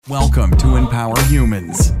Welcome to Empower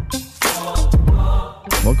Humans.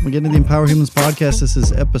 Welcome again to the Empower Humans podcast. This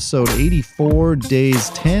is episode 84, days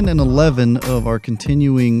 10 and 11 of our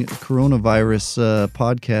continuing coronavirus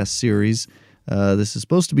podcast series. This is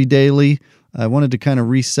supposed to be daily. I wanted to kind of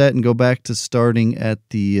reset and go back to starting at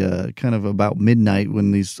the kind of about midnight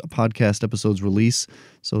when these podcast episodes release.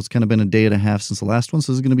 So it's kind of been a day and a half since the last one.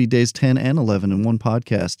 So this is going to be days 10 and 11 in one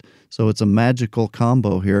podcast. So it's a magical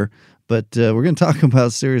combo here. But we're going to talk about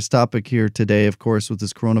a serious topic here today, of course, with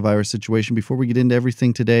this coronavirus situation. Before we get into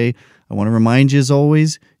everything today, I want to remind you, as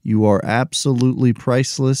always, you are absolutely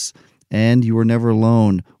priceless and you are never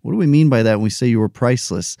alone. What do we mean by that when we say you are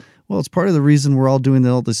priceless? Well, it's part of the reason we're all doing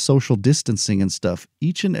all this social distancing and stuff.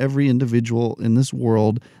 Each and every individual in this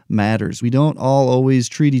world matters. We don't all always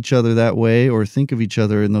treat each other that way or think of each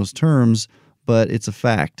other in those terms, but it's a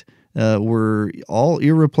fact. We're all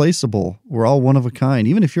irreplaceable. We're all one of a kind.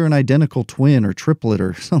 Even if you're an identical twin or triplet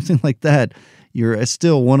or something like that, you're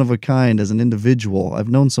still one of a kind as an individual. I've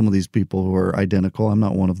known some of these people who are identical. I'm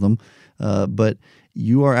not one of them. But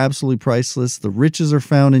you are absolutely priceless. The riches are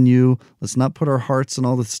found in you. Let's not put our hearts and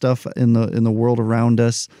all the stuff in the world around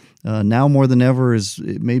us. Now more than ever is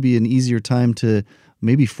maybe an easier time to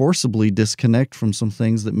maybe forcibly disconnect from some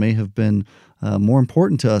things that may have been more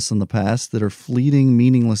important to us in the past that are fleeting,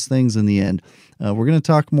 meaningless things in the end. We're going to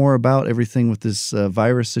talk more about everything with this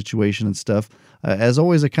virus situation and stuff. As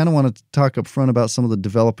always, I kind of want to talk up front about some of the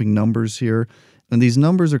developing numbers here. And these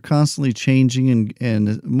numbers are constantly changing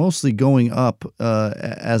and mostly going up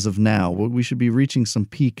as of now. We should be reaching some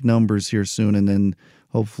peak numbers here soon and then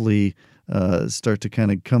hopefully start to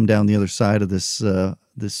kind of come down the other side of this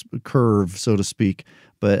curve, so to speak.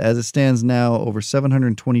 But as it stands now, over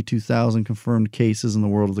 722,000 confirmed cases in the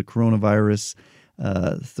world of the coronavirus,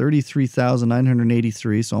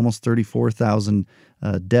 33,983, so almost 34,000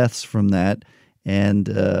 deaths from that, and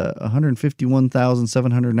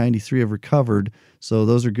 151,793 have recovered, so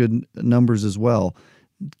those are good numbers as well.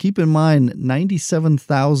 Keep in mind,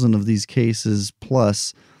 97,000 of these cases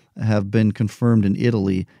plus have been confirmed in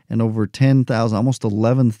Italy, and over 10,000, almost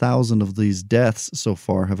 11,000 of these deaths so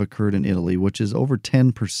far have occurred in Italy, which is over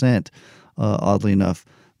 10%, oddly enough.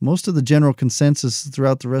 Most of the general consensus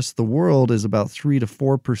throughout the rest of the world is about 3 to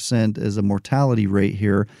 4% as a mortality rate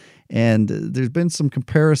here, and there's been some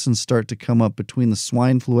comparisons start to come up between the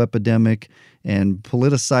swine flu epidemic and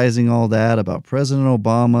politicizing all that about President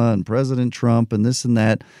Obama and President Trump and this and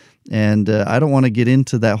that. And I don't want to get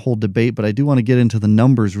into that whole debate, but I do want to get into the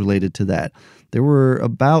numbers related to that. There were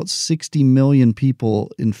about 60 million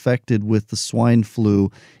people infected with the swine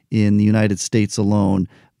flu in the United States alone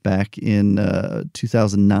back in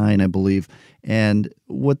 2009, I believe. And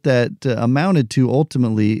what that amounted to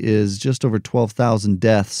ultimately is just over 12,000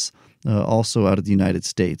 deaths also out of the United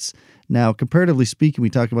States. Now, comparatively speaking,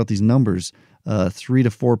 we talk about these numbers, 3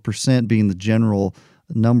 to 4% being the general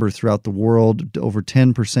number throughout the world, over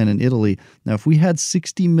 10% in Italy. Now, if we had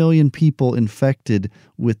 60 million people infected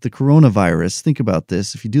with the coronavirus, think about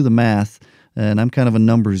this. If you do the math, and I'm kind of a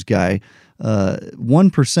numbers guy,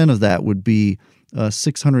 1% of that would be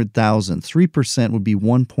 600,000. 3% would be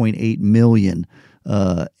 1.8 million.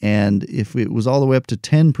 And if it was all the way up to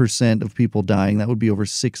 10% of people dying, that would be over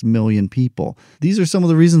 6 million people. These are some of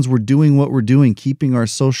the reasons we're doing what we're doing, keeping our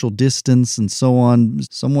social distance and so on,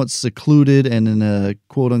 somewhat secluded and in a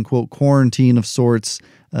quote-unquote quarantine of sorts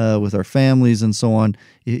with our families and so on.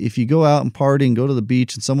 If you go out and party and go to the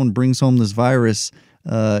beach and someone brings home this virus,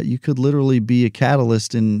 you could literally be a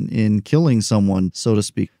catalyst in killing someone, so to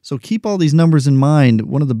speak. So keep all these numbers in mind.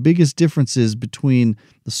 One of the biggest differences between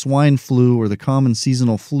the swine flu or the common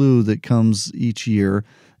seasonal flu that comes each year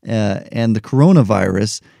and the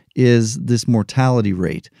coronavirus is this mortality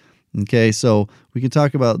rate. Okay, so we can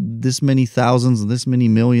talk about this many thousands and this many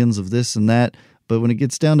millions of this and that, but when it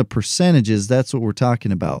gets down to percentages, that's what we're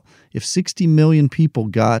talking about. If 60 million people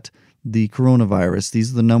got the coronavirus,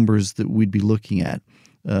 these are the numbers that we'd be looking at.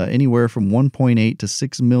 Anywhere from 1.8 to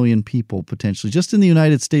 6 million people potentially, just in the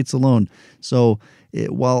United States alone. So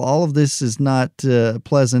while all of this is not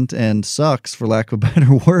pleasant and sucks, for lack of a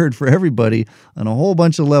better word, for everybody on a whole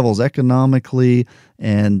bunch of levels, economically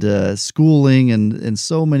and schooling and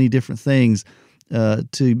so many different things,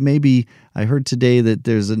 to maybe, I heard today that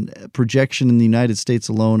there's a projection in the United States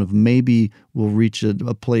alone of maybe we'll reach a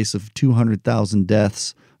place of 200,000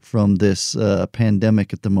 deaths from this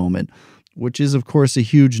pandemic at the moment, which is, of course, a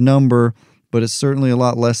huge number. but it's certainly a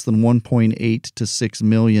lot less than 1.8 to 6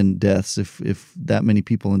 million deaths if that many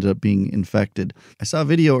people ended up being infected. I saw a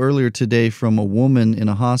video earlier today from a woman in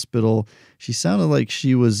a hospital. She sounded like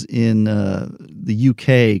she was in the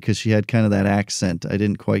UK because she had kind of that accent. I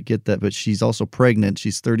didn't quite get that, but she's also pregnant.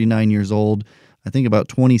 She's 39 years old, I think about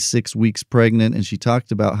 26 weeks pregnant, and she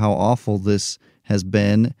talked about how awful this has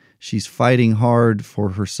been. She's fighting hard for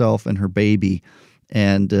herself and her baby,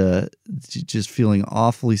 and just feeling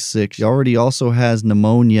awfully sick. She already also has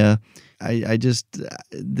pneumonia.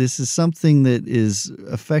 This is something that is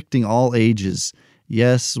affecting all ages.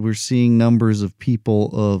 Yes, we're seeing numbers of people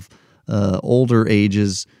of older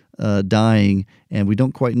ages dying, and we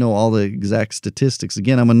don't quite know all the exact statistics.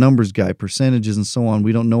 Again, I'm a numbers guy, percentages and so on.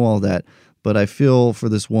 We don't know all that. But I feel for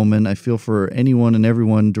this woman. I feel for anyone and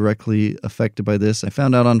everyone directly affected by this. I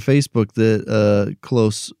found out on Facebook that a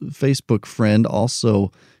close Facebook friend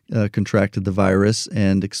also contracted the virus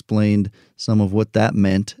and explained some of what that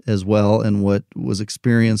meant as well and what was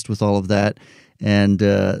experienced with all of that. And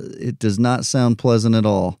it does not sound pleasant at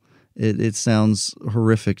all. It sounds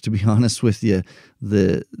horrific, to be honest with you.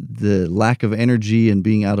 The lack of energy and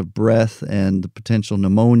being out of breath and the potential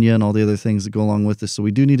pneumonia and all the other things that go along with this. So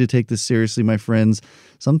we do need to take this seriously, my friends.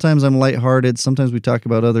 Sometimes I'm lighthearted. Sometimes we talk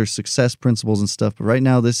about other success principles and stuff. But right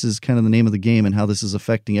now, this is kind of the name of the game and how this is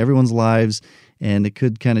affecting everyone's lives. And it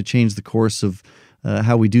could kind of change the course of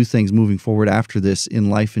how we do things moving forward after this in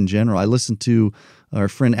life in general. I listened to our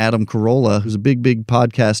friend Adam Carolla, who's a big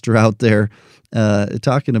podcaster out there,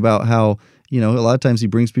 talking about how, a lot of times he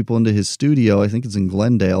brings people into his studio. I think it's in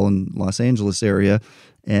Glendale in Los Angeles area.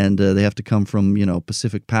 And they have to come from,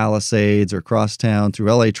 Pacific Palisades or crosstown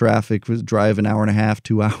through LA traffic, drive an hour and a half,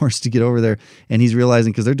 2 hours to get over there. And he's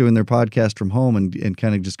realizing, because they're doing their podcast from home and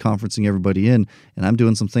kind of just conferencing everybody in. And I'm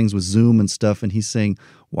doing some things with Zoom and stuff. And he's saying,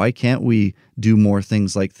 why can't we do more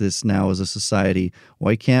things like this now as a society?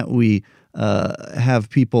 Why can't we have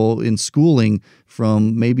people in schooling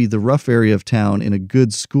from maybe the rough area of town in a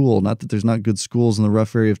good school? Not that there's not good schools in the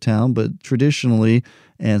rough area of town, but traditionally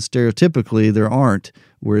and stereotypically there aren't,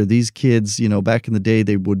 where these kids, back in the day,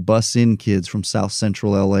 they would bus in kids from South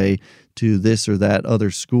Central LA to this or that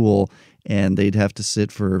other school, and they'd have to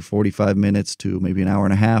sit for 45 minutes to maybe an hour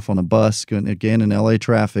and a half on a bus, again in LA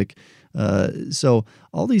traffic. So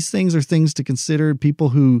all these things are things to consider. People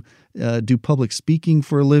who do public speaking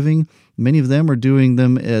for a living, many of them are doing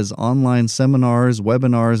them as online seminars,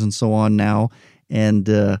 webinars, and so on now.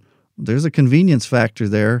 And there's a convenience factor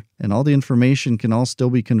there, and all the information can all still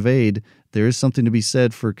be conveyed. There is something to be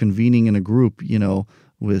said for convening in a group,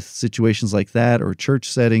 with situations like that or church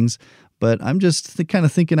settings. But I'm just kind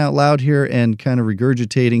of thinking out loud here and kind of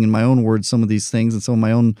regurgitating in my own words some of these things and some of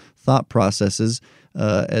my own thought processes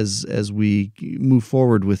as we move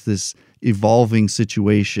forward with this evolving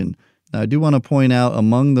situation. Now, I do want to point out,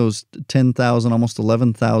 among those 10,000, almost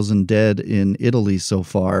 11,000 dead in Italy so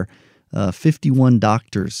far, 51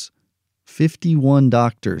 doctors. 51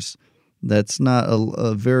 doctors. That's not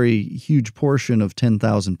a very huge portion of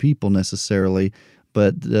 10,000 people necessarily,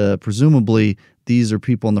 but presumably these are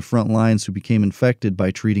people on the front lines who became infected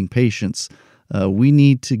by treating patients. We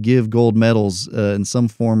need to give gold medals in some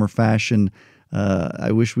form or fashion.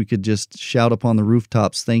 I wish we could just shout upon the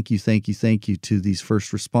rooftops, thank you, thank you, thank you to these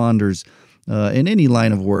first responders in any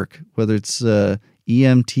line of work, whether it's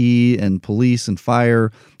EMT and police and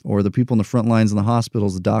fire, or the people in the front lines in the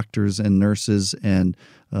hospitals, the doctors and nurses and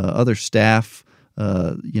other staff,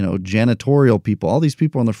 janitorial people, all these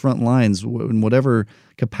people on the front lines in whatever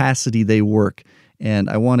capacity they work. And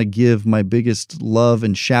I want to give my biggest love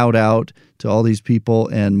and shout out to all these people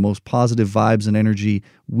and most positive vibes and energy.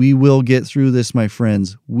 We will get through this, my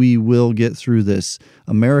friends. We will get through this.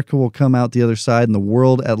 America will come out the other side, and the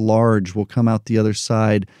world at large will come out the other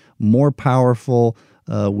side more powerful,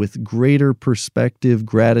 with greater perspective,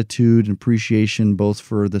 gratitude, and appreciation, both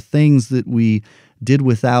for the things that we did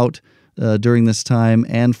without during this time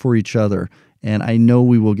and for each other. And I know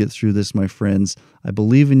we will get through this, my friends. I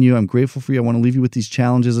believe in you. I'm grateful for you. I want to leave you with these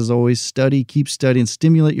challenges as always. Study, keep studying,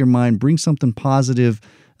 stimulate your mind, bring something positive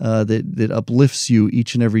that uplifts you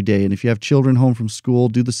each and every day. And if you have children home from school,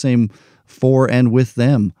 do the same for and with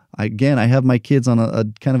them. I have my kids on a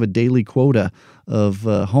kind of a daily quota of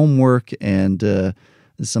homework and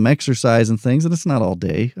some exercise and things, and it's not all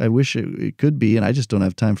day. I wish it could be, and I just don't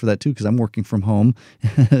have time for that too because I'm working from home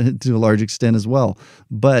to a large extent as well.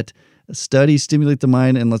 But study, stimulate the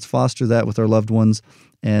mind, and let's foster that with our loved ones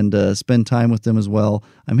and spend time with them as well.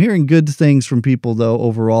 I'm hearing good things from people, though,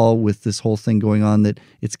 overall with this whole thing going on, that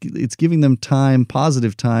it's giving them time,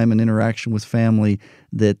 positive time and interaction with family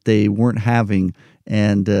that they weren't having.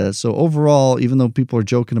 And so overall, even though people are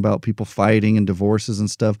joking about people fighting and divorces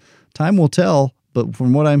and stuff, time will tell. But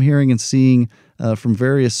from what I'm hearing and seeing from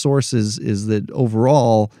various sources is that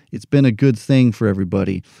overall, it's been a good thing for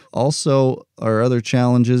everybody. Also, our other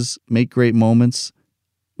challenges, make great moments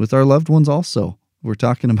with our loved ones also. We're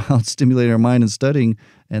talking about stimulating our mind and studying,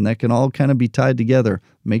 and that can all kind of be tied together.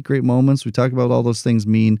 Make great moments. We talk about what all those things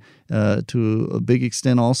mean to a big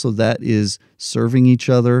extent. Also, that is serving each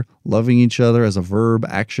other, loving each other as a verb,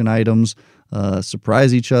 action items,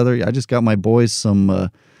 surprise each other. I just got my boys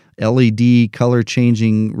some LED color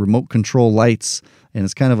changing remote control lights, and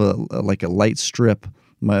it's kind of like a light strip.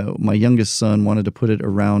 My youngest son wanted to put it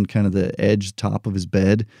around kind of the edge top of his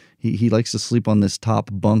bed. He likes to sleep on this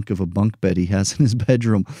top bunk of a bunk bed he has in his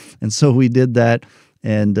bedroom. And so we did that,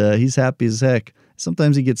 and he's happy as heck.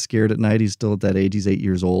 Sometimes he gets scared at night. He's still at that age. He's 8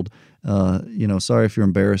 years old. Sorry if you're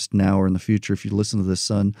embarrassed now or in the future if you listen to this,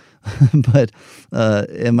 son. But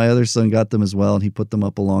and my other son got them as well, and he put them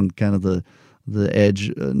up along kind of the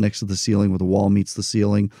edge next to the ceiling where the wall meets the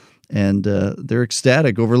ceiling. And they're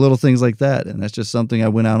ecstatic over little things like that. And that's just something I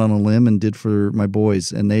went out on a limb and did for my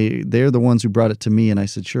boys. And they're the ones who brought it to me. And I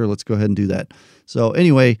said, sure, let's go ahead and do that. So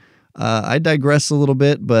anyway, I digress a little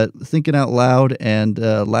bit, but thinking out loud. And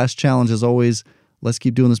last challenge, as always, let's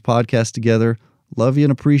keep doing this podcast together. Love you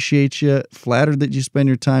and appreciate you. Flattered that you spend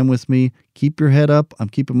your time with me. Keep your head up. I'm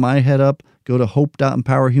keeping my head up. Go to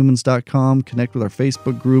hope.empowerhumans.com. Connect with our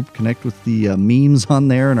Facebook group. Connect with the memes on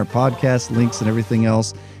there and our podcast links and everything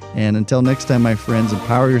else. And until next time, my friends,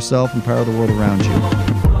 empower yourself, empower the world around you.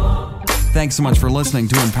 Thanks so much for listening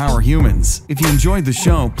to Empower Humans. If you enjoyed the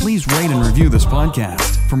show, please rate and review this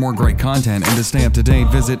podcast. For more great content and to stay up to date,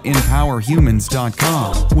 visit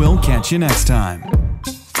empowerhumans.com. We'll catch you next time.